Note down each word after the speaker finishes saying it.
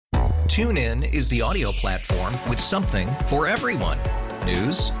TuneIn is the audio platform with something for everyone.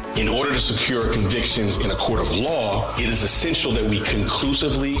 News. In order to secure convictions in a court of law, it is essential that we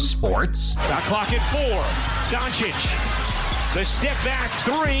conclusively. Sports. Shot clock at 4. Doncic. The step back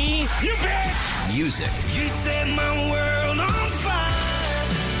 3. You bet. Music. You set my world on fire.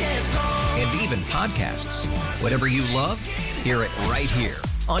 Yes, and even podcasts. Whatever you love, hear it right here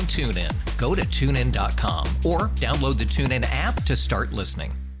on TuneIn. Go to TuneIn.com or download the TuneIn app to start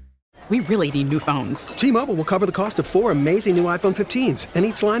listening. We really need new phones. T-Mobile will cover the cost of 4 amazing new iPhone 15s, and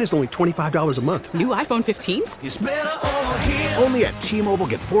each line is only $25 a month. New iPhone 15s? it's better over here. Only at T-Mobile,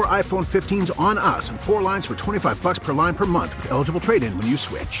 get 4 iPhone 15s on us and 4 lines for $25 per line per month with eligible trade-in when you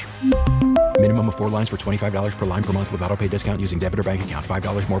switch. Minimum of 4 lines for $25 per line per month with autopay discount using debit or bank account.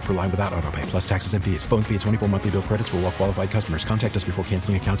 $5 more per line without autopay, plus taxes and fees. Phone fee at 24 monthly bill credits for well-qualified customers. Contact us before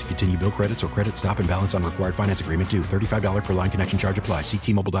canceling account to continue bill credits or credit stop and balance on required finance agreement due. $35 per line connection charge applies. See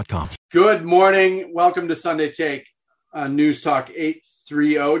T-Mobile.com. Good morning. Welcome to Sunday Take on News Talk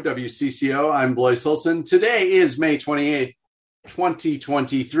 830 WCCO. I'm Blois. Today is May 28th,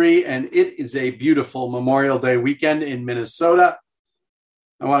 2023, and it is a beautiful Memorial Day weekend in Minnesota.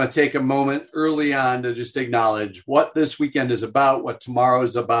 I want to take a moment early on to just acknowledge what this weekend is about, what tomorrow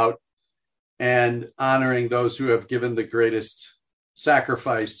is about, and honoring those who have given the greatest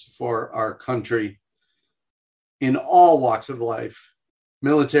sacrifice for our country in all walks of life,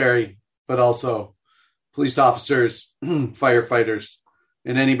 military, but also police officers, firefighters,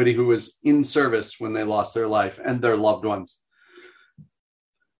 and anybody who was in service when they lost their life and their loved ones.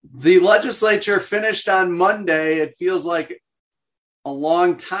 The legislature finished on Monday. It feels like a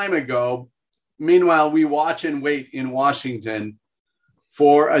long time ago. Meanwhile, we watch and wait in Washington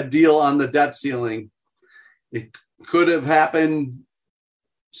for a deal on the debt ceiling. It could have happened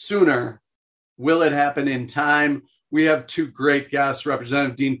sooner. Will it happen in time? We have two great guests,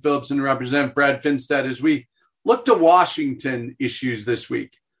 Representative Dean Phillips and Representative Brad Finstad, as we look to Washington issues this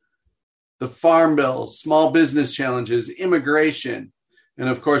week. The Farm Bill, small business challenges, immigration, and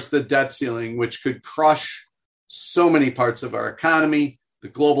of course the debt ceiling, which could crush so many parts of our economy, the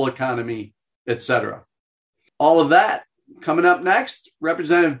global economy, etc. All of that coming up next.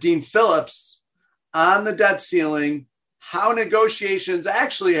 Representative Dean Phillips on the debt ceiling, how negotiations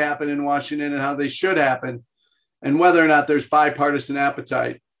actually happen in Washington and how they should happen, and whether or not there's bipartisan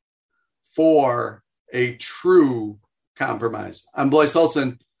appetite for a true compromise. I'm Blois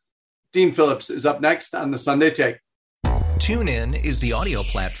Olson. Dean Phillips is up next on the Sunday Take. TuneIn is the audio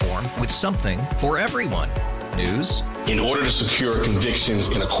platform with something for everyone. News. In order to secure convictions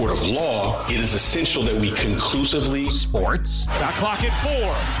in a court of law, it is essential that we conclusively. Sports. Shot clock at 4.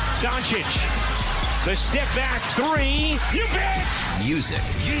 Doncic. The step back 3. You bet. Music.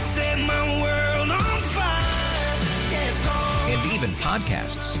 You set my world on fire. Yes, and even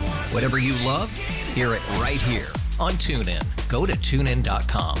podcasts. Whatever you love, hear it right here on TuneIn. Go to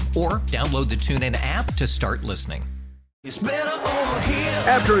TuneIn.com or download the TuneIn app to start listening. it's better over here.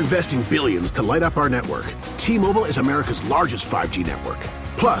 After investing billions to light up our network, T-Mobile is America's largest 5G network.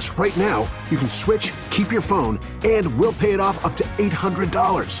 Plus, right now, you can switch, keep your phone, and we'll pay it off up to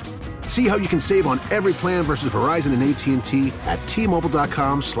 $800. See how you can save on every plan versus Verizon and AT&T at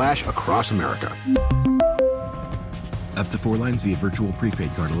T-Mobile.com/across America. Up to 4 lines via virtual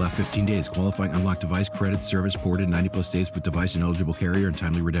prepaid card. Allow 15 days. Qualifying unlocked device credit service ported 90+ days with device and eligible carrier and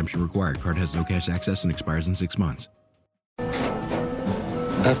timely redemption required. Card has no cash access and expires in 6 months.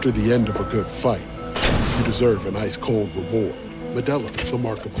 After the end of a good fight, you deserve an ice-cold reward. Modelo is the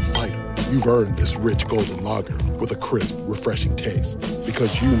mark of a fighter. You've earned this rich golden lager with a crisp, refreshing taste.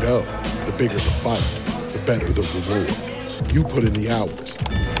 Because you know, the bigger the fight, the better the reward. You put in the hours,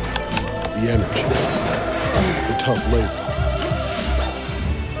 the energy, the tough labor.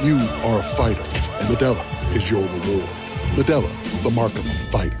 You are a fighter, and Modelo is your reward. Modelo, the mark of a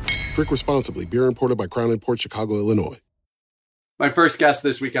fighter. Drink responsibly. Beer imported by Crown Imports, Chicago, Illinois. My first guest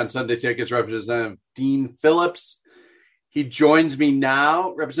this week on Sunday Take is Representative Dean Phillips. He joins me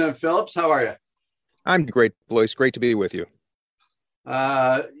now. Representative Phillips, how are you? I'm great, Blois. Great to be with you.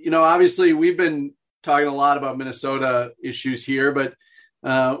 Obviously we've been talking a lot about Minnesota issues here, but,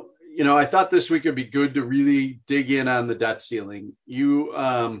 I thought this week would be good to really dig in on the debt ceiling. You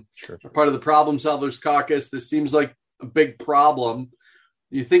are part of the Problem Solvers Caucus. This seems like a big problem.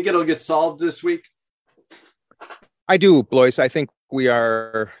 Do you think it'll get solved this week? I do, Blois. I think we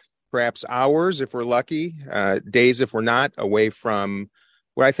are perhaps hours, if we're lucky, days, if we're not, away from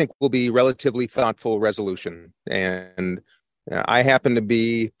what I think will be relatively thoughtful resolution. And I happen to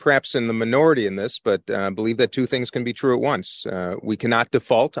be perhaps in the minority in this, but believe that two things can be true at once. We cannot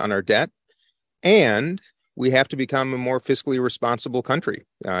default on our debt, and we have to become a more fiscally responsible country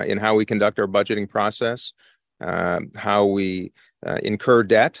in how we conduct our budgeting process, how we incur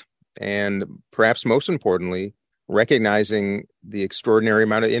debt, and perhaps most importantly, recognizing the extraordinary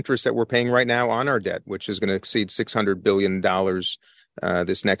amount of interest that we're paying right now on our debt, which is going to exceed $600 billion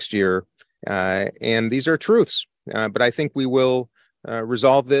this next year. And these are truths. But I think we will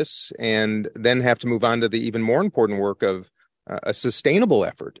resolve this and then have to move on to the even more important work of a sustainable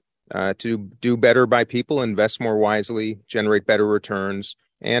effort to do better by people, invest more wisely, generate better returns,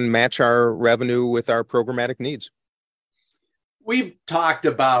 and match our revenue with our programmatic needs. We've talked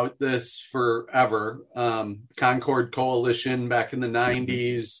about this forever. Concord Coalition back in the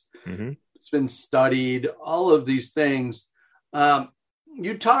 90s. Mm-hmm. It's been studied, all of these things.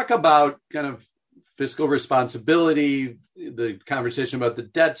 You talk about kind of fiscal responsibility, the conversation about the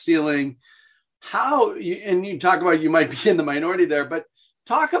debt ceiling, and you talk about you might be in the minority there, but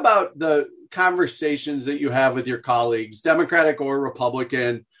talk about the conversations that you have with your colleagues, Democratic or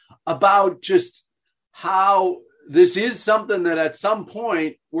Republican, about just how this is something that at some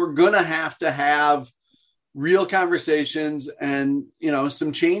point we're going to have real conversations and,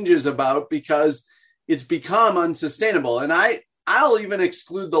 some changes about, because it's become unsustainable. And I'll even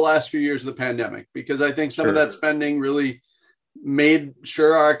exclude the last few years of the pandemic, because I think some of that spending really made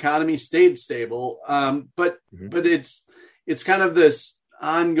sure our economy stayed stable. But it's kind of this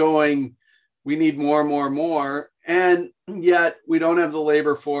ongoing, we need more. And yet we don't have the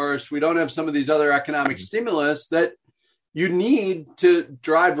labor force. We don't have some of these other economic stimulus that you need to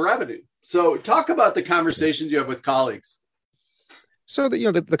drive revenue. So talk about the conversations you have with colleagues. So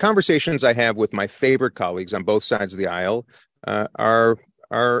the conversations I have with my favorite colleagues on both sides of the aisle are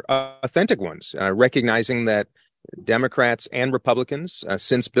authentic ones, recognizing that Democrats and Republicans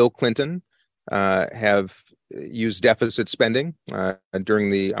since Bill Clinton have used deficit spending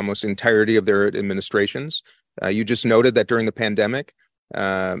during the almost entirety of their administrations. You just noted that during the pandemic,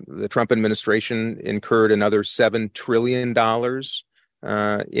 the Trump administration incurred another $7 trillion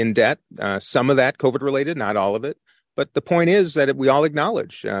in debt. Some of that COVID-related, not all of it. But the point is that we all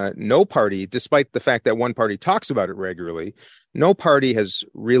acknowledge no party, despite the fact that one party talks about it regularly, no party has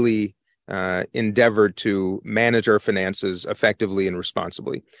really endeavored to manage our finances effectively and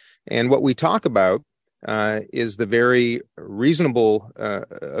responsibly. And what we talk about is the very reasonable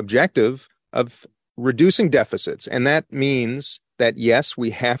objective of reducing deficits. And that means that, yes,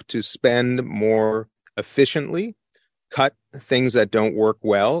 we have to spend more efficiently, cut things that don't work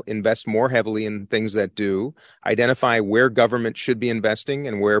well, invest more heavily in things that do, identify where government should be investing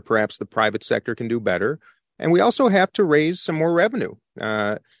and where perhaps the private sector can do better. And we also have to raise some more revenue.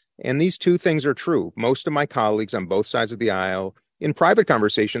 And these two things are true. Most of my colleagues on both sides of the aisle in private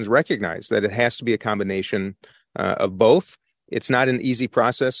conversations recognize that it has to be a combination of both. It's not an easy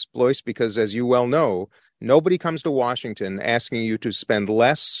process, Blois, because as you well know, nobody comes to Washington asking you to spend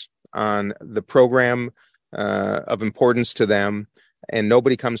less on the program of importance to them, and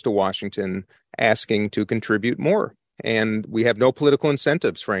nobody comes to Washington asking to contribute more. And we have no political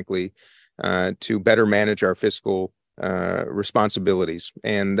incentives, frankly, to better manage our fiscal responsibilities.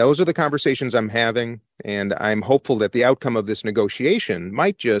 And those are the conversations I'm having, and I'm hopeful that the outcome of this negotiation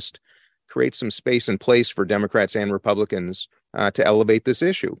might just create some space and place for Democrats and Republicans to elevate this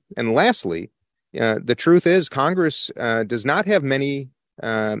issue. And lastly, the truth is Congress does not have many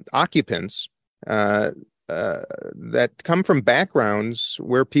occupants that come from backgrounds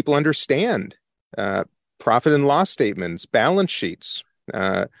where people understand profit and loss statements, balance sheets,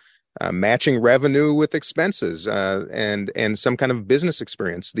 matching revenue with expenses, and some kind of business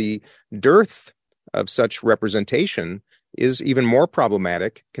experience. The dearth of such representation is even more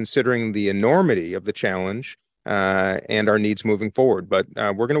problematic considering the enormity of the challenge and our needs moving forward. But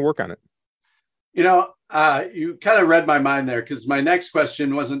we're going to work on it. You kind of read my mind there, because my next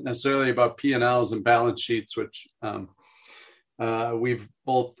question wasn't necessarily about P&Ls and balance sheets, which we've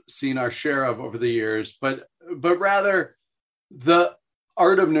both seen our share of over the years, but rather the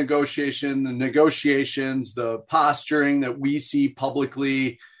art of negotiation, the negotiations, the posturing that we see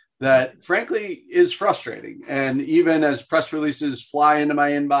publicly that frankly is frustrating. And even as press releases fly into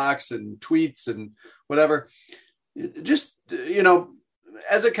my inbox and tweets and whatever, just,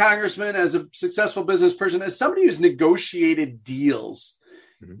 as a congressman, as a successful business person, as somebody who's negotiated deals,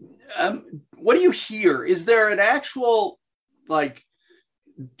 what do you hear? Is there an actual,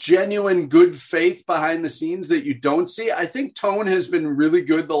 genuine good faith behind the scenes that you don't see? I think tone has been really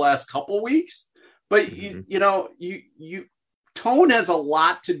good the last couple weeks, but tone has a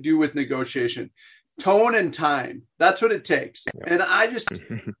lot to do with negotiation. Tone and time, that's what it takes. And I just,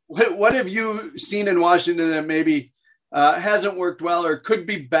 what have you seen in Washington that maybe hasn't worked well or could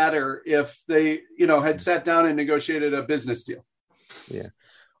be better if they, had sat down and negotiated a business deal? Yeah.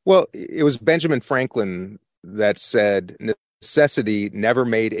 Well, it was Benjamin Franklin that said, necessity never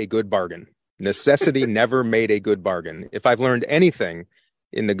made a good bargain. Necessity never made a good bargain. If I've learned anything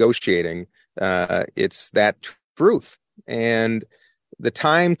in negotiating, it's that truth. And the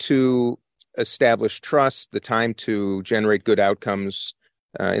time to establish trust, the time to generate good outcomes,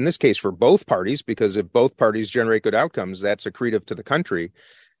 in this case for both parties, because if both parties generate good outcomes, that's accretive to the country.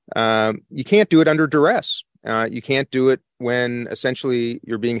 You can't do it under duress. You can't do it when essentially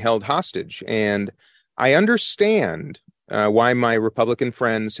you're being held hostage. And I understand why my Republican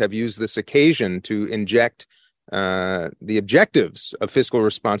friends have used this occasion to inject the objectives of fiscal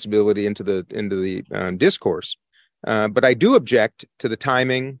responsibility into the discourse. But I do object to the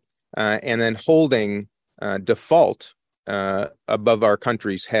timing and then holding default above our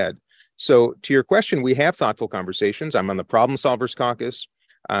country's head. So to your question, we have thoughtful conversations. I'm on the Problem Solvers Caucus.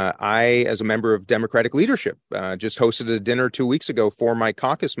 I, as a member of Democratic leadership, just hosted a dinner 2 weeks ago for my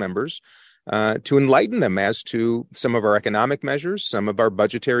caucus members to enlighten them as to some of our economic measures, some of our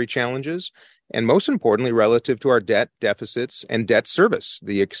budgetary challenges, and most importantly, relative to our debt deficits and debt service,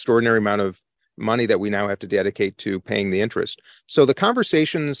 the extraordinary amount of money that we now have to dedicate to paying the interest. So the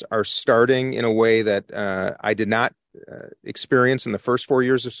conversations are starting in a way that I did not experience in the first 4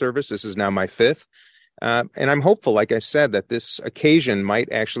 years of service. This is now my fifth. And I'm hopeful, like I said, that this occasion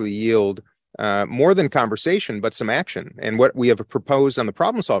might actually yield more than conversation, but some action. And what we have proposed on the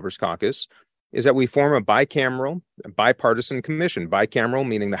Problem Solvers Caucus is that we form a bipartisan commission, bicameral,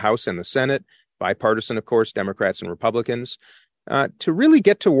 meaning the House and the Senate, bipartisan, of course, Democrats and Republicans, to really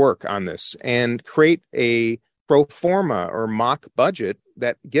get to work on this and create a pro forma or mock budget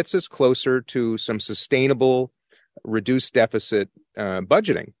that gets us closer to some sustainable reduced deficit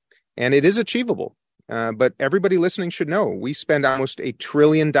budgeting. And it is achievable. But everybody listening should know we spend almost $1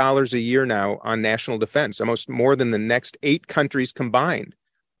 trillion a year now on national defense, almost more than the next 8 countries combined.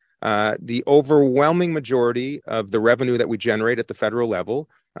 The overwhelming majority of the revenue that we generate at the federal level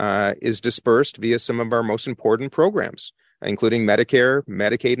is dispersed via some of our most important programs, including Medicare,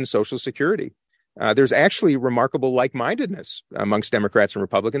 Medicaid, and Social Security. There's actually remarkable like-mindedness amongst Democrats and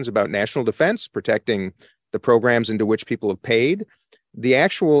Republicans about national defense, protecting the programs into which people have paid. The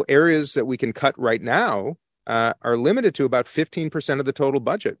actual areas that we can cut right now are limited to about 15% of the total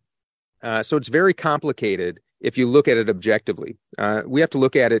budget. So it's very complicated if you look at it objectively. We have to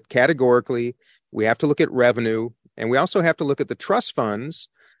look at it categorically. We have to look at revenue. And we also have to look at the trust funds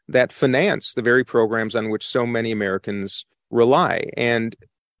that finance the very programs on which so many Americans rely. And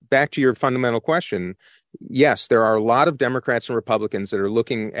back to your fundamental question, yes, there are a lot of Democrats and Republicans that are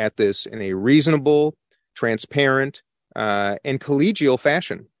looking at this in a reasonable, transparent, and collegial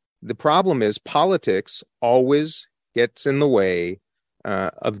fashion. The problem is politics always gets in the way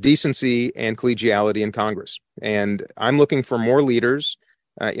of decency and collegiality in Congress. And I'm looking for more leaders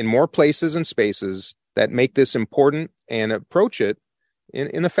in more places and spaces that make this important and approach it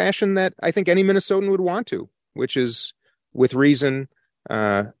in the fashion that I think any Minnesotan would want to, which is with reason,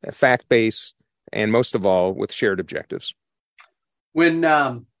 fact-based, and most of all, with shared objectives.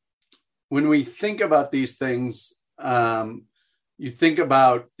 When we think about these things, you think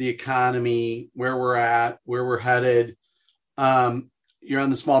about the economy, where we're at, where we're headed. You're on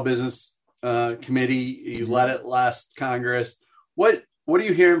the Small Business Committee. You led it last Congress. What are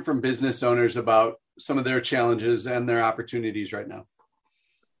you hearing from business owners about some of their challenges and their opportunities right now?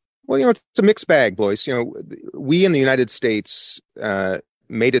 Well, it's a mixed bag, Blois. We in the United States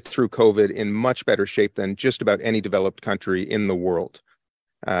made it through COVID in much better shape than just about any developed country in the world.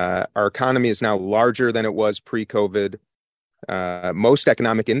 Our economy is now larger than it was pre-COVID. Most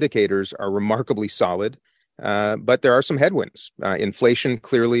economic indicators are remarkably solid, but there are some headwinds. Inflation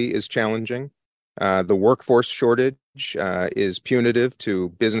clearly is challenging. The workforce shortage is punitive to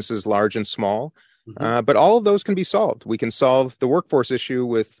businesses large and small. But all of those can be solved. We can solve the workforce issue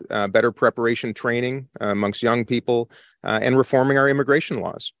with better preparation training amongst young people and reforming our immigration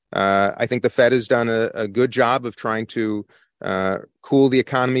laws. I think the Fed has done a good job of trying to cool the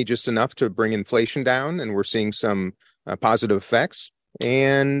economy just enough to bring inflation down, and we're seeing some positive effects.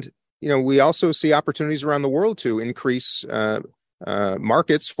 And, we also see opportunities around the world to increase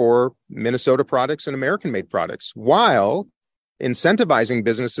markets for Minnesota products and American-made products, while incentivizing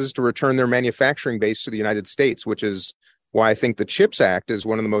businesses to return their manufacturing base to the United States, which is why I think the CHIPS Act is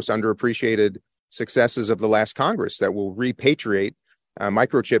one of the most underappreciated successes of the last Congress that will repatriate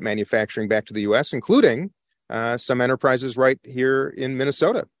microchip manufacturing back to the U.S., including some enterprises right here in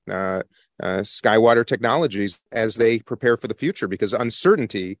Minnesota, Skywater Technologies, as they prepare for the future, because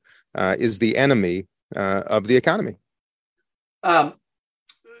uncertainty is the enemy of the economy.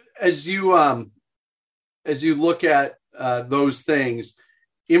 As you look at those things,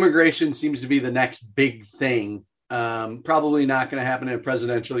 immigration seems to be the next big thing. Probably not going to happen in a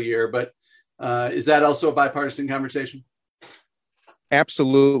presidential year, but is that also a bipartisan conversation?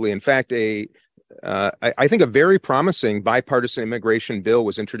 Absolutely. In fact, I think a very promising bipartisan immigration bill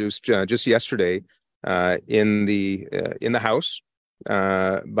was introduced just yesterday in the House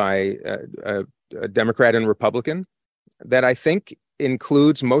by a Democrat and Republican that I think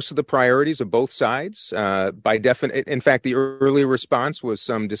includes most of the priorities of both sides. In fact, the early response was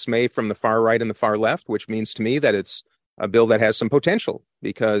some dismay from the far right and the far left, which means to me that it's a bill that has some potential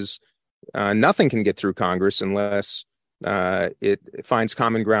because nothing can get through Congress unless it finds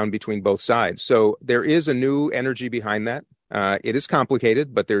common ground between both sides. So there is a new energy behind that. It is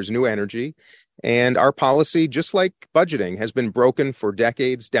complicated, but there's new energy. And our policy, just like budgeting, has been broken for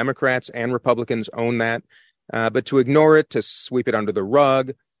decades. Democrats and Republicans own that. But to ignore it, to sweep it under the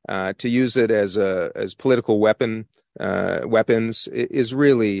rug, to use it as political weapons is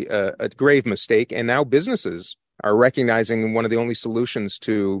really a grave mistake. And now businesses are recognizing one of the only solutions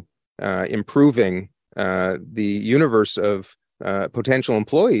to improving the universe of potential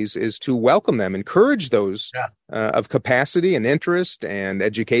employees is to welcome them, encourage those of capacity and interest and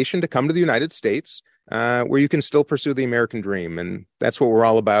education to come to the United States, where you can still pursue the American dream. And that's what we're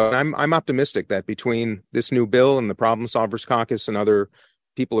all about. I'm optimistic that between this new bill and the Problem Solvers Caucus and other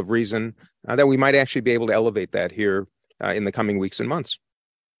people of reason, that we might actually be able to elevate that here in the coming weeks and months.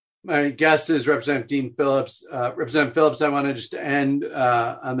 My guest is Representative Dean Phillips. Representative Phillips, I want to just end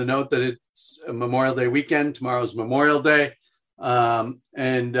on the note that it's a Memorial Day weekend. Tomorrow's Memorial Day. Earlier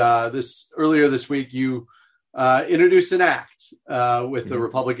this week, you introduced an act with a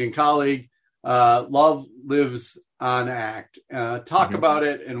Republican colleague, Love Lives On Act. Talk about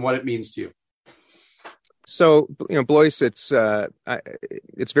it and what it means to you. So, Blois, it's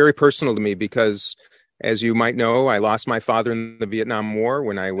very personal to me because, as you might know, I lost my father in the Vietnam War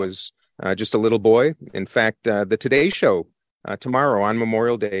when I was just a little boy. In fact, the Today Show tomorrow on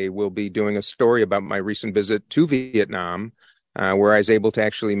Memorial Day will be doing a story about my recent visit to Vietnam, where I was able to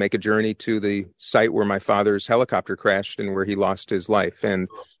actually make a journey to the site where my father's helicopter crashed and where he lost his life. And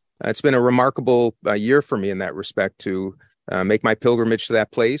it's been a remarkable year for me in that respect to make my pilgrimage to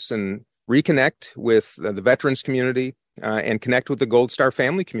that place and reconnect with the veterans community and connect with the Gold Star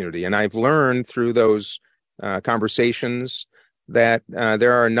family community. And I've learned through those conversations that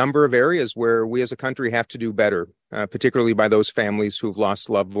there are a number of areas where we as a country have to do better, particularly by those families who've lost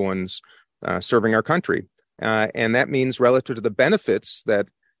loved ones serving our country. And that means relative to the benefits that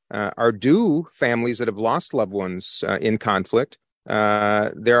are due families that have lost loved ones in conflict,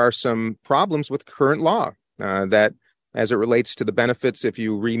 there are some problems with current law that, as it relates to the benefits if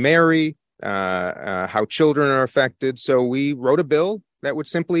you remarry, how children are affected. So we wrote a bill that would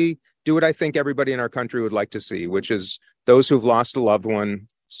simply do what I think everybody in our country would like to see, which is those who've lost a loved one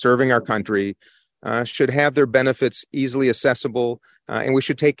serving our country should have their benefits easily accessible, and we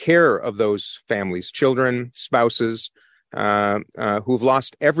should take care of those families, children, spouses, who've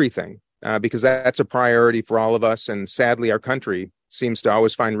lost everything, because that's a priority for all of us. And sadly, our country seems to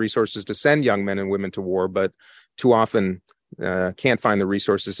always find resources to send young men and women to war, but too often can't find the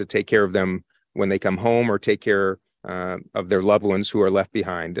resources to take care of them when they come home or take care of their loved ones who are left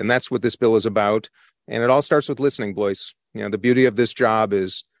behind. And that's what this bill is about. And it all starts with listening, Blois. The beauty of this job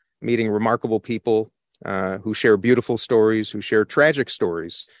is meeting remarkable people who share beautiful stories, who share tragic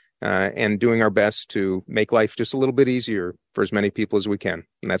stories, and doing our best to make life just a little bit easier for as many people as we can.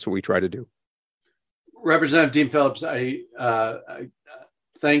 And that's what we try to do. Representative Dean Phillips,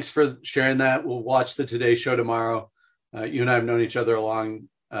 thanks for sharing that. We'll watch the Today Show tomorrow. You and I have known each other a long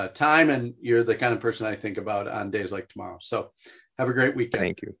time, and you're the kind of person I think about on days like tomorrow. So have a great weekend.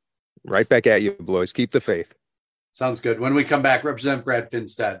 Thank you. Right back at you, Blois. Keep the faith. Sounds good. When we come back, Representative Brad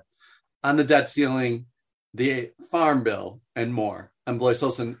Finstad on the debt ceiling, the farm bill, and more. I'm Blois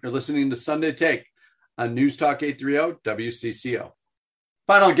Olson. You're listening to Sunday Take on News Talk 830 WCCO.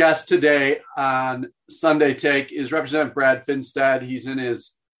 Final guest today on Sunday Take is Representative Brad Finstad. He's in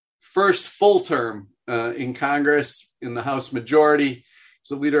his first full term in Congress in the House Majority.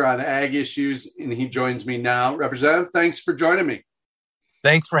 He's a leader on ag issues, and he joins me now. Representative, thanks for joining me.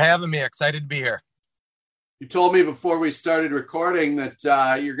 Thanks for having me. Excited to be here. You told me before we started recording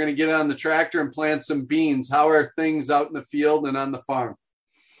that you're going to get on the tractor and plant some beans. How are things out in the field and on the farm?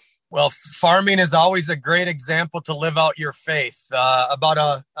 Well, farming is always a great example to live out your faith.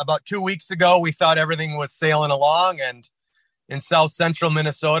 About 2 weeks ago, we thought everything was sailing along, and in South Central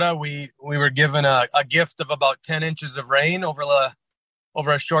Minnesota, we were given a gift of about 10 inches of rain over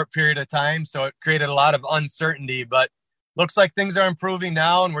a short period of time. So it created a lot of uncertainty. But looks like things are improving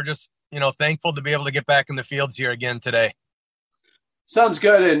now, and we're just, thankful to be able to get back in the fields here again today. Sounds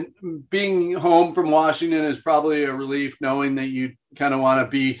good. And being home from Washington is probably a relief, knowing that you kind of want to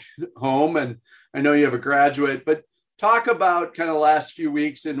be home. And I know you have a graduate, but talk about kind of last few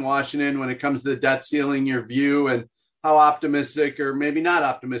weeks in Washington when it comes to the debt ceiling, your view, and how optimistic or maybe not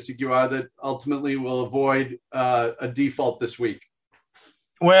optimistic you are that ultimately we'll avoid a default this week.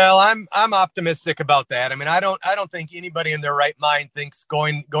 Well, I'm optimistic about that. I mean, I don't think anybody in their right mind thinks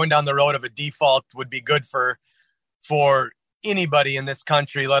going down the road of a default would be good for anybody in this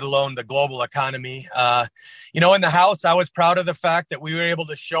country, let alone the global economy. In the House, I was proud of the fact that we were able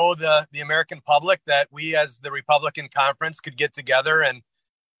to show the American public that we as the Republican conference could get together and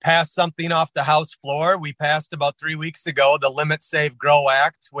pass something off the House floor. We passed about 3 weeks ago the Limit, Save, Grow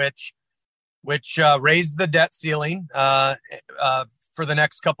Act, which raised the debt ceiling for the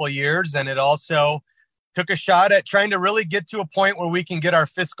next couple of years. And it also took a shot at trying to really get to a point where we can get our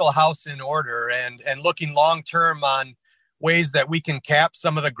fiscal house in order and looking long term on ways that we can cap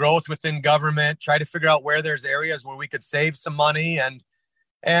some of the growth within government, try to figure out where there's areas where we could save some money and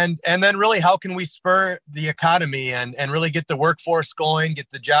then really how can we spur the economy and really get the workforce going,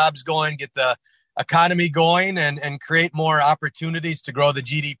 get the jobs going, get the economy going and create more opportunities to grow the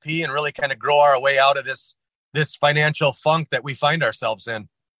GDP and really kind of grow our way out of this financial funk that we find ourselves in.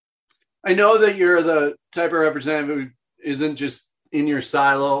 I know that you're the type of representative who isn't just in your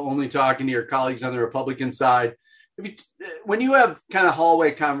silo, only talking to your colleagues on the Republican side. When you have kind of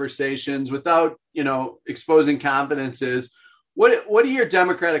hallway conversations without, exposing confidences, what do your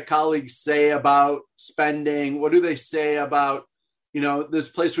Democratic colleagues say about spending? What do they say about, this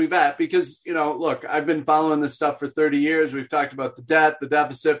place we've at? Because, look, I've been following this stuff for 30 years. We've talked about the debt, the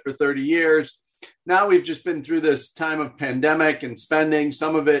deficit for 30 years. Now we've just been through this time of pandemic and spending.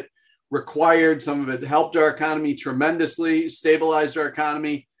 Some of it required, some of it helped our economy tremendously, stabilized our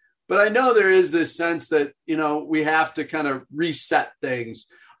economy. But I know there is this sense that, we have to kind of reset things.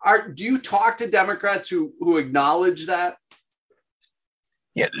 Do you talk to Democrats who acknowledge that?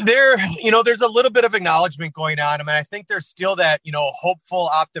 Yeah, there's a little bit of acknowledgement going on. I mean, I think there's still that, hopeful,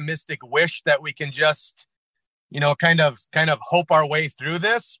 optimistic wish that we can just, kind of hope our way through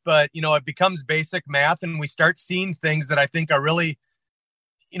this. But, it becomes basic math and we start seeing things that I think are really,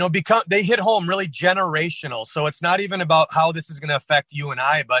 they hit home really generational. So it's not even about how this is going to affect you and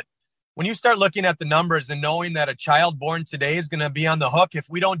I, but when you start looking at the numbers and knowing that a child born today is going to be on the hook if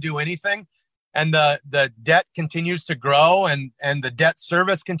we don't do anything, and the debt continues to grow and the debt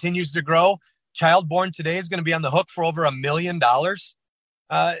service continues to grow, child born today is going to be on the hook for over $1 million.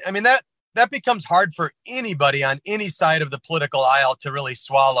 I mean, that becomes hard for anybody on any side of the political aisle to really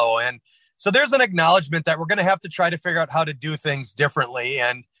swallow. And so there's an acknowledgement that we're going to have to try to figure out how to do things differently.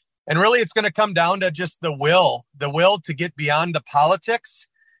 And really it's going to come down to just the will to get beyond the politics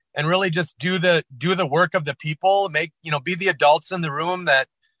and really just do the work of the people, be the adults in the room that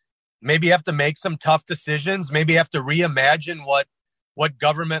maybe have to make some tough decisions, maybe have to reimagine what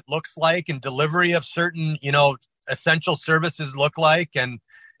government looks like and delivery of certain, essential services look like and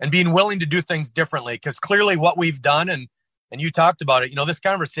being willing to do things differently. Because clearly what we've done, and you talked about it, this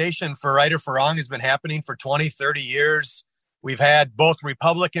conversation for right or for wrong has been happening for 20, 30 years. We've had both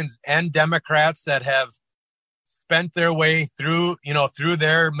Republicans and Democrats that have spent their way through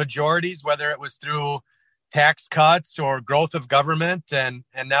their majorities, whether it was through tax cuts or growth of government. And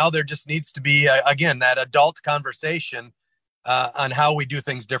now there just needs to be, again, that adult conversation on how we do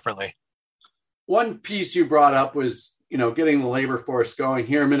things differently. One piece you brought up was, getting the labor force going.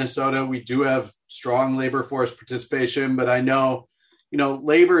 Here in Minnesota, we do have strong labor force participation, but I know,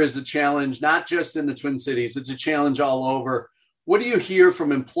 labor is a challenge, not just in the Twin Cities. It's a challenge all over. What do you hear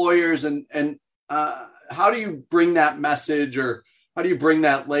from employers and how do you bring that message or how do you bring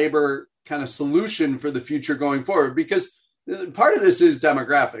that labor kind of solution for the future going forward? Because part of this is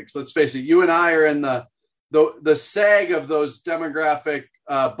demographics. Let's face it, you and I are in the sag of those demographic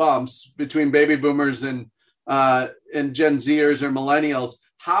bumps between baby boomers and Gen Zers or millennials.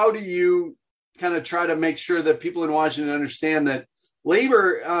 How do you kind of try to make sure that people in Washington understand that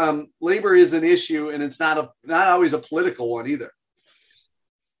labor is an issue and it's not always a political one either?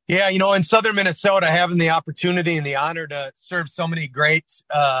 Yeah, in southern Minnesota, having the opportunity and the honor to serve so many great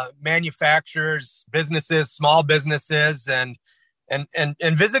manufacturers, businesses, small businesses, and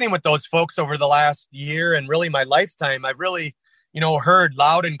visiting with those folks over the last year and really my lifetime, I've really, heard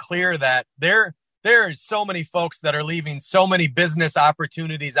loud and clear that there is so many folks that are leaving so many business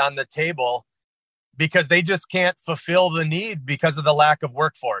opportunities on the table because they just can't fulfill the need because of the lack of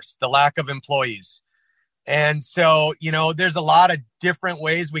workforce, the lack of employees. And so, there's a lot of different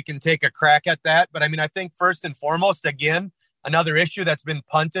ways we can take a crack at that. But I think first and foremost, again, another issue that's been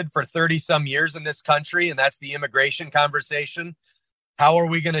punted for 30 some years in this country, and that's the immigration conversation. How are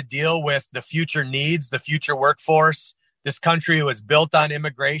we going to deal with the future needs, the future workforce? This country was built on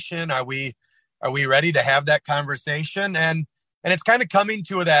immigration. Are we ready to have that conversation? And it's kind of coming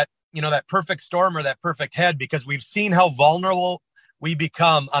to that, that perfect storm or that perfect head, because we've seen how vulnerable we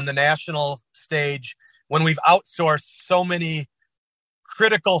become on the national stage when we've outsourced so many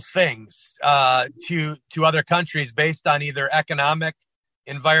critical things to other countries based on either economic,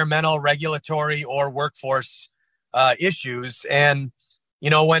 environmental, regulatory, or workforce issues. And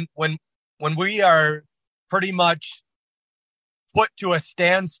when we are pretty much put to a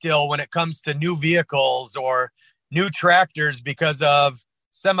standstill when it comes to new vehicles or new tractors because of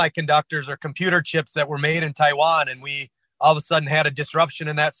semiconductors or computer chips that were made in Taiwan, and we all of a sudden had a disruption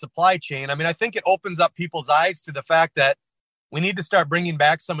in that supply chain. I think it opens up people's eyes to the fact that we need to start bringing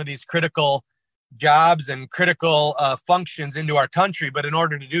back some of these critical jobs and critical functions into our country. But in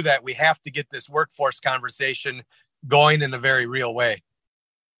order to do that, we have to get this workforce conversation going in a very real way.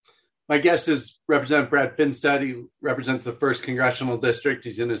 My guest is Representative Brad Finstad. He represents the 1st Congressional District.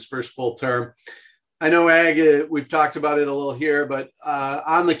 He's in his first full term. I know ag, we've talked about it a little here, but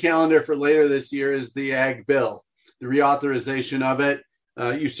on the calendar for later this year is the ag bill, the reauthorization of it.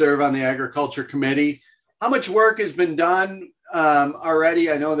 You serve on the Agriculture Committee. How much work has been done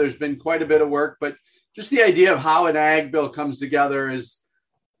already? I know there's been quite a bit of work, but just the idea of how an ag bill comes together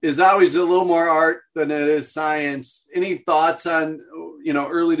is always a little more art than it is science. Any thoughts on,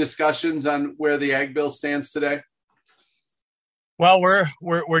 early discussions on where the ag bill stands today? Well,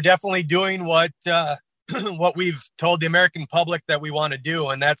 we're definitely doing what we've told the American public that we want to do,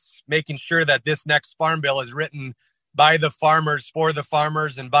 and that's making sure that this next farm bill is written by the farmers, for the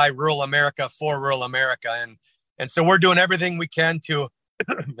farmers, and by rural America, for rural America. And so we're doing everything we can to,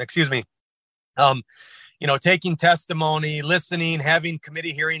 excuse me, taking testimony, listening, having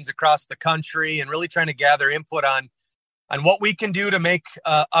committee hearings across the country, and really trying to gather input on what we can do to make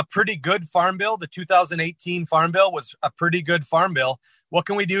a pretty good farm bill. The 2018 farm bill was a pretty good farm bill. What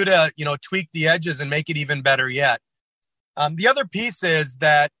can we do to, tweak the edges and make it even better yet? The other piece is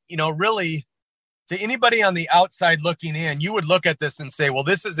that, really, to anybody on the outside looking in, you would look at this and say, well,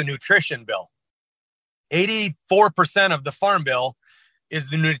 this is a nutrition bill. 84% of the farm bill is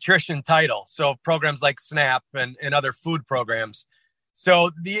the nutrition title. So programs like SNAP and other food programs.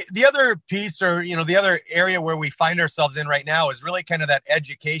 So the other piece, or, the other area where we find ourselves in right now is really kind of that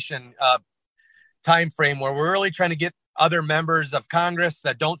education time frame, where we're really trying to get other members of Congress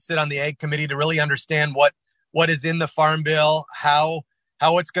that don't sit on the Ag Committee to really understand what is in the farm bill, how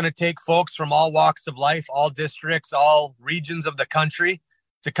it's going to take folks from all walks of life, all districts, all regions of the country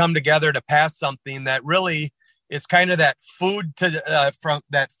to come together to pass something that really is kind of that food to from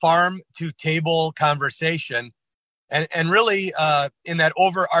that farm to table conversation. And really in that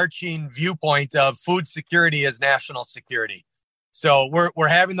overarching viewpoint of food security as national security. So we're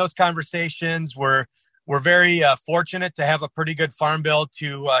having those conversations. We're very fortunate to have a pretty good farm bill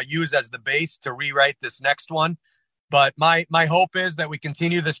to use as the base to rewrite this next one. But my hope is that we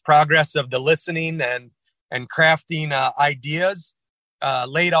continue this progress of the listening and crafting ideas.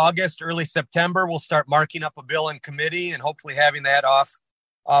 Late August, early September, we'll start marking up a bill in committee and hopefully having that off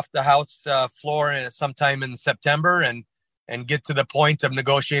the House floor sometime in September and get to the point of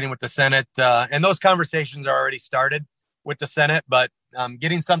negotiating with the Senate. And those conversations are already started with the Senate, but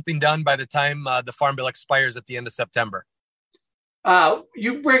getting something done by the time the Farm Bill expires at the end of September.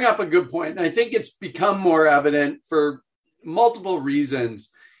 You bring up a good point, and I think it's become more evident for multiple reasons.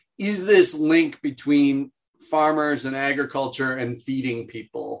 Is this link between farmers and agriculture and feeding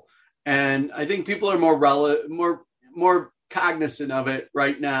people? And I think people are more cognizant of it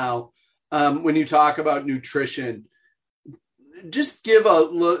right now. When you talk about nutrition, just give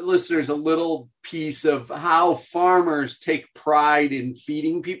listeners a little piece of how farmers take pride in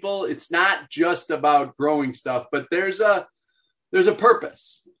feeding people. It's not just about growing stuff, but there's a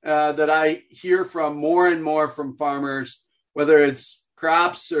purpose that I hear from more and more from farmers, whether it's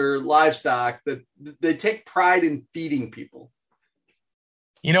crops or livestock, that they take pride in feeding people.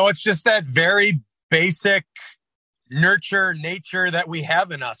 It's just that very basic nature that we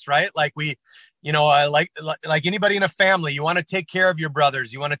have in us, right? Like we, like anybody in a family, you want to take care of your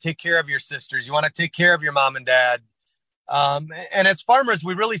brothers, you want to take care of your sisters, you want to take care of your mom and dad. And as farmers,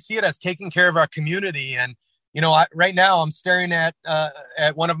 we really see it as taking care of our community. And, right now I'm staring at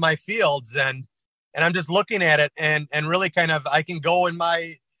one of my fields and I'm just looking at it and really kind of, I can go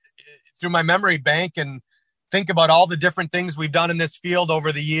through my memory bank and think about all the different things we've done in this field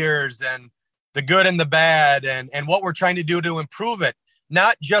over the years. And the good and the bad, and what we're trying to do to improve it,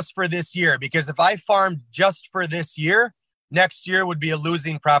 not just for this year. Because if I farmed just for this year, next year would be a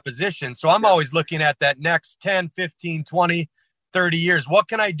losing proposition. So I'm always looking at that next 10, 15, 20, 30 years. What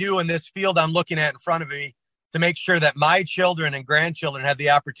can I do in this field I'm looking at in front of me to make sure that my children and grandchildren have the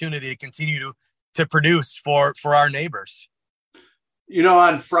opportunity to continue to produce for our neighbors? You know,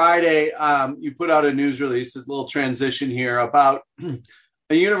 on Friday, you put out a news release, a little transition here about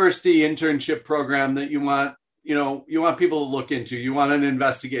a university internship program that you want people to look into. You want an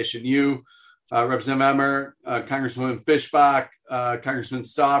investigation. You, Representative Emmer, Congresswoman Fischbach, Congressman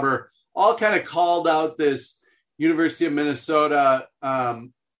Stauber, all kind of called out this University of Minnesota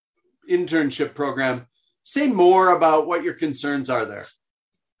internship program. Say more about what your concerns are there.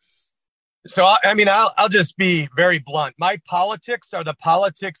 So, I'll just be very blunt. My politics are the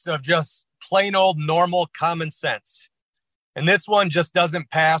politics of just plain old normal common sense. And this one just doesn't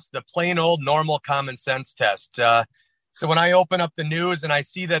pass the plain old normal common sense test. So when I open up the news and I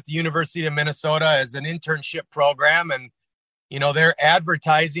see that the University of Minnesota is an internship program and, they're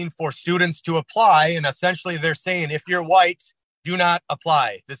advertising for students to apply, and essentially they're saying, if you're white, do not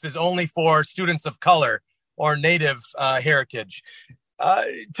apply. This is only for students of color or native heritage.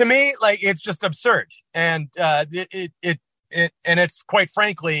 To me, it's just absurd. And it's quite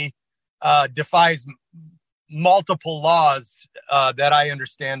frankly defies multiple laws that I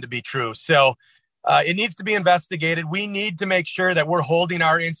understand to be true. So it needs to be investigated. We need to make sure that we're holding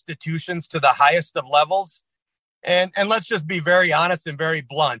our institutions to the highest of levels. And let's just be very honest and very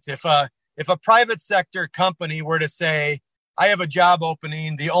blunt. If a private sector company were to say, I have a job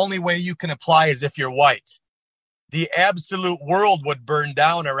opening, the only way you can apply is if you're white, the absolute world would burn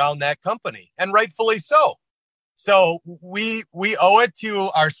down around that company, and rightfully so. So we owe it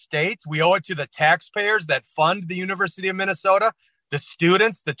to our state. We owe it to the taxpayers that fund the University of Minnesota, the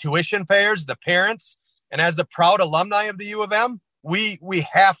students, the tuition payers, the parents. And as a proud alumni of the U of M, we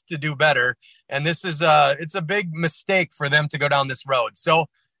have to do better. And this is it's a big mistake for them to go down this road. So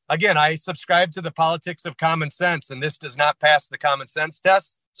again, I subscribe to the politics of common sense, and this does not pass the common sense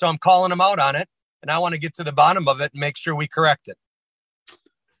test. So I'm calling them out on it. And I want to get to the bottom of it and make sure we correct it.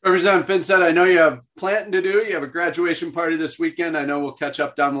 Representative Finstad, I know you have planting to do. You have a graduation party this weekend. I know we'll catch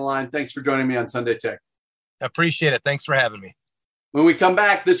up down the line. Thanks for joining me on Sunday Take. Appreciate it. Thanks for having me. When we come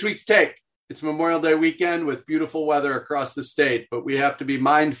back, this week's Take. It's Memorial Day weekend with beautiful weather across the state, but we have to be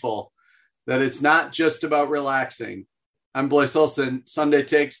mindful that it's not just about relaxing. I'm Blois Olson. Sunday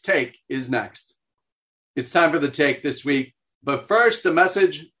Take's Take is next. It's time for the Take this week. But first, a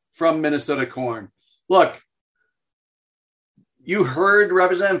message from Minnesota Corn. Look, you heard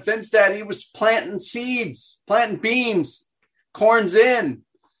Representative Finstad. He was planting seeds, planting beans. Corn's in.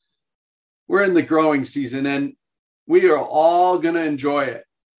 We're in the growing season, and we are all going to enjoy it.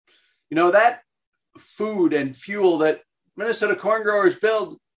 That food and fuel that Minnesota corn growers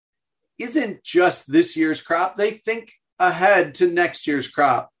build isn't just this year's crop. They think ahead to next year's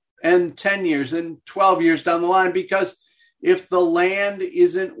crop and 10 years and 12 years down the line, because if the land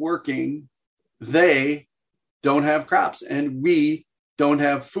isn't working, they don't have crops, and we don't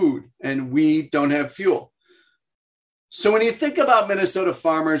have food, and we don't have fuel. So when you think about Minnesota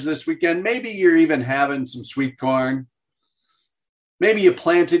farmers this weekend, maybe you're even having some sweet corn. Maybe you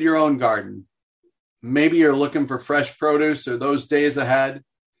planted your own garden. Maybe you're looking for fresh produce or those days ahead.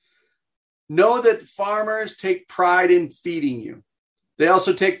 Know that farmers take pride in feeding you. They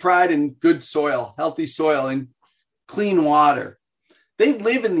also take pride in good soil, healthy soil, and clean water. They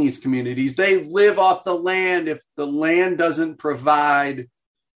live in these communities. They live off the land. If the land doesn't provide,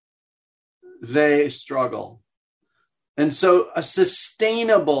 they struggle. And so a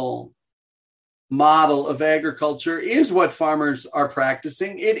sustainable model of agriculture is what farmers are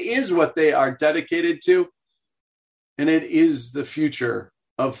practicing. It is what they are dedicated to. And it is the future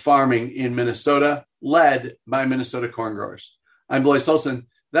of farming in Minnesota, led by Minnesota corn growers. I'm Blois Olson.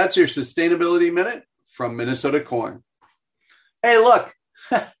 That's your Sustainability Minute from Minnesota Corn. Hey, look,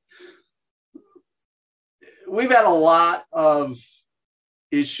 we've had a lot of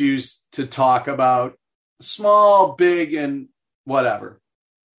issues to talk about, small, big, and whatever.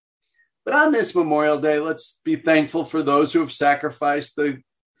 But on this Memorial Day, let's be thankful for those who have sacrificed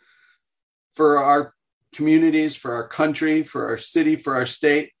for our communities, for our country, for our city, for our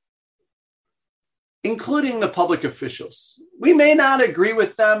state, including the public officials. We may not agree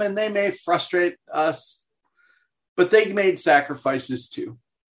with them and they may frustrate us, but they made sacrifices too.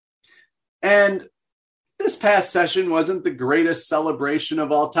 And this past session wasn't the greatest celebration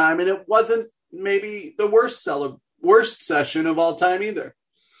of all time, and it wasn't maybe the worst session of all time either.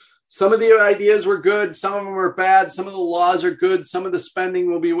 Some of the ideas were good, some of them were bad, some of the laws are good, some of the spending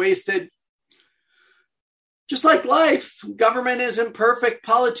will be wasted. Just like life, government isn't perfect.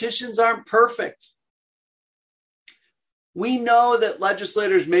 Politicians aren't perfect. We know that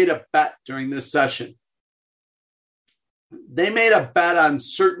legislators made a bet during this session. They made a bet on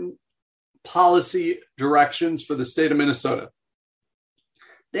certain policy directions for the state of Minnesota.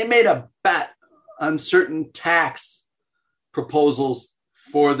 They made a bet on certain tax proposals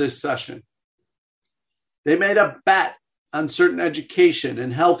for this session. They made a bet on certain education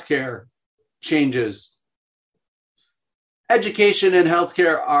and healthcare changes. Education and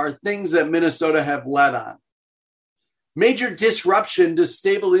healthcare are things that Minnesota have led on. Major disruption to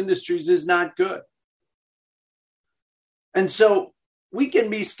stable industries is not good. And so we can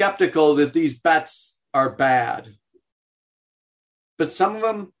be skeptical that these bets are bad, but some of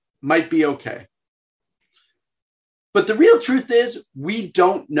them might be okay. But the real truth is we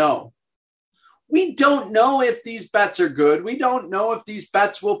don't know. We don't know if these bets are good. We don't know if these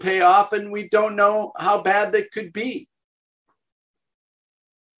bets will pay off, and we don't know how bad they could be.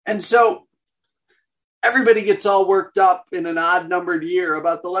 And so everybody gets all worked up in an odd-numbered year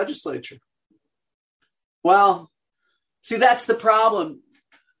about the legislature. Well, see, that's the problem.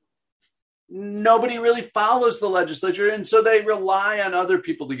 Nobody really follows the legislature, and so they rely on other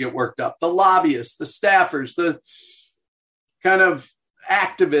people to get worked up. The lobbyists, the staffers, the kind of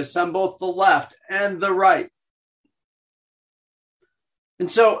activists on both the left and the right. And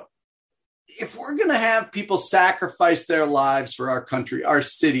so if we're going to have people sacrifice their lives for our country, our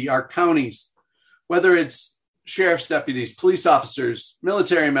city, our counties, whether it's sheriff's deputies, police officers,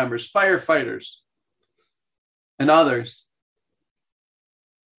 military members, firefighters, and others,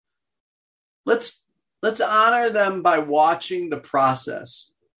 let's honor them by watching the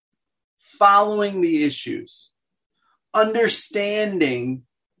process, following the issues, understanding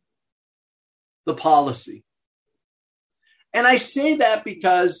the policy. And I say that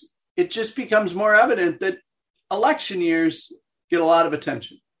because it just becomes more evident that election years get a lot of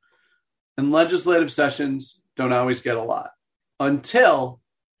attention and legislative sessions don't always get a lot until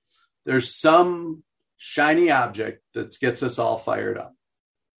there's some shiny object that gets us all fired up.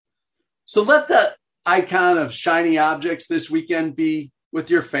 So let the icon of shiny objects this weekend be with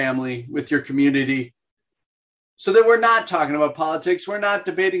your family, with your community, so that we're not talking about politics, we're not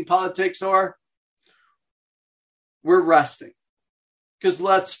debating politics, or we're resting. Because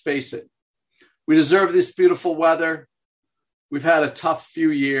let's face it, we deserve this beautiful weather. We've had a tough few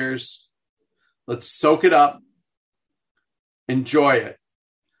years. Let's soak it up, enjoy it.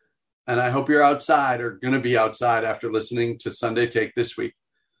 And I hope you're outside or going to be outside after listening to Sunday Take this week.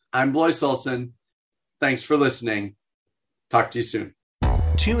 I'm Blois Olson. Thanks for listening. Talk to you soon.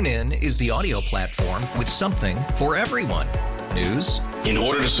 TuneIn is the audio platform with something for everyone. News. In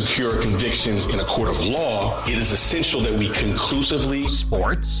order to secure convictions in a court of law, it is essential that we conclusively.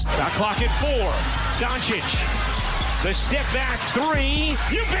 Sports. The clock at 4. Doncic. The step back 3.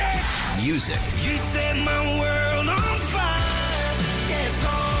 You bet. Music. You set my world on fire. Yes,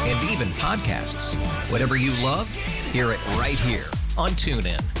 and even podcasts. Whatever you love, hear it right here on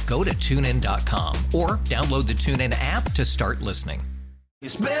TuneIn. Go to TuneIn.com or download the TuneIn app to start listening.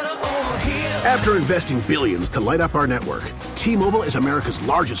 It's better over here. After investing billions to light up our network, T-Mobile is America's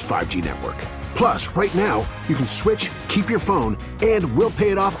largest 5G network. Plus, right now, you can switch, keep your phone, and we'll pay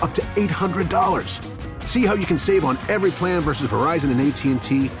it off up to $800. See how you can save on every plan versus Verizon and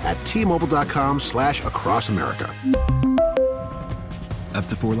AT&T at T-Mobile.com/across America. Up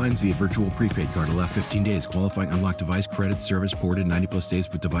to 4 lines via virtual prepaid card. Allow 15 days. Qualifying unlocked device credit service ported 90+ states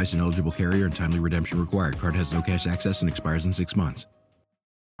with device and eligible carrier and timely redemption required. Card has no cash access and expires in 6 months.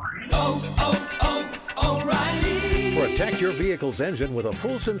 O'Reilly. Protect your vehicle's engine with a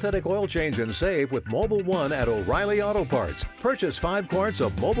full synthetic oil change and save with Mobile One at O'Reilly Auto Parts. Purchase 5 quarts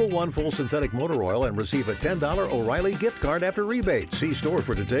of Mobile One full synthetic motor oil and receive a $10 O'Reilly gift card after rebate. See store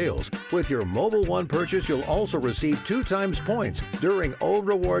for details. With your Mobile One purchase, you'll also receive 2 times points during O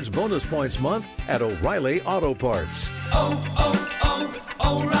Rewards Bonus Points Month at O'Reilly Auto Parts.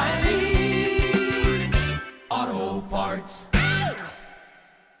 O'Reilly Auto Parts.